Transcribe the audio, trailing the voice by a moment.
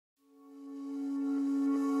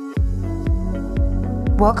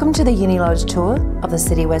Welcome to the UniLodge tour of the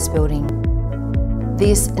City West building.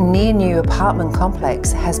 This near-new apartment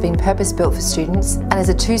complex has been purpose-built for students and is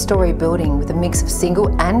a two-storey building with a mix of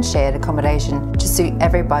single and shared accommodation to suit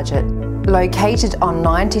every budget. Located on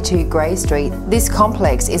 92 Grey Street, this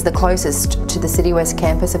complex is the closest to the City West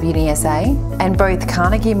campus of UniSA, and both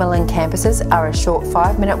Carnegie Mellon campuses are a short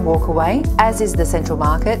 5-minute walk away, as is the Central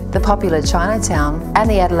Market, the popular Chinatown and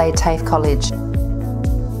the Adelaide TAFE College.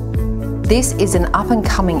 This is an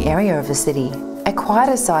up-and-coming area of the city, a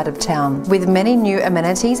quieter side of town, with many new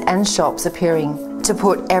amenities and shops appearing to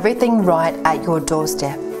put everything right at your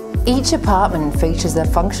doorstep. Each apartment features a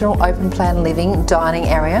functional open-plan living dining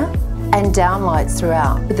area and downlights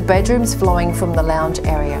throughout, with the bedrooms flowing from the lounge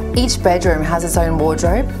area. Each bedroom has its own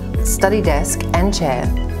wardrobe, study desk and chair,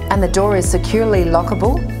 and the door is securely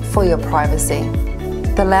lockable for your privacy.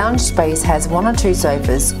 The lounge space has 1 or 2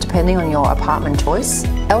 sofas, depending on your apartment choice,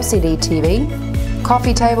 LCD TV,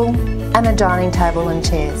 coffee table, and a dining table and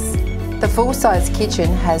chairs. The full-size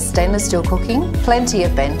kitchen has stainless steel cooking, plenty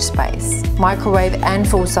of bench space, microwave and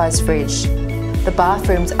full-size fridge. The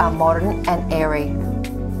bathrooms are modern and airy.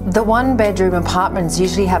 The one-bedroom apartments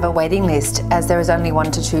usually have a waiting list, as there is only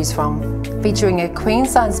one to choose from. Featuring a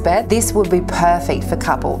queen-size bed, this would be perfect for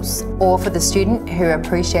couples or for the student who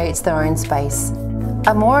appreciates their own space.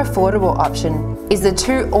 A more affordable option is the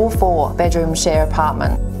 2 or 4 bedroom share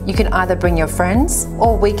apartment. You can either bring your friends,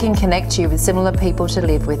 or we can connect you with similar people to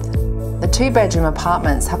live with. The 2-bedroom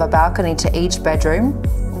apartments have a balcony to each bedroom,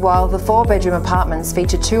 while the 4-bedroom apartments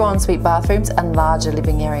feature 2 ensuite bathrooms and larger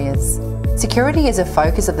living areas. Security is a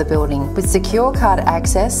focus of the building, with secure card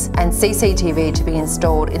access and CCTV to be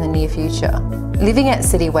installed in the near future. Living at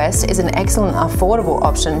City West is an excellent affordable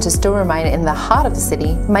option to still remain in the heart of the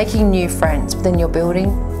city, making new friends within your building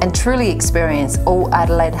and truly experience all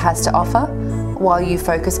Adelaide has to offer while you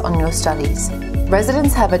focus on your studies.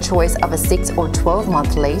 Residents have a choice of a 6 or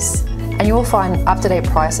 12-month lease, and you will find up-to-date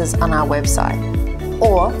prices on our website.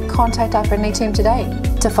 Or contact our friendly team today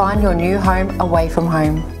to find your new home away from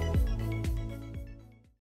home.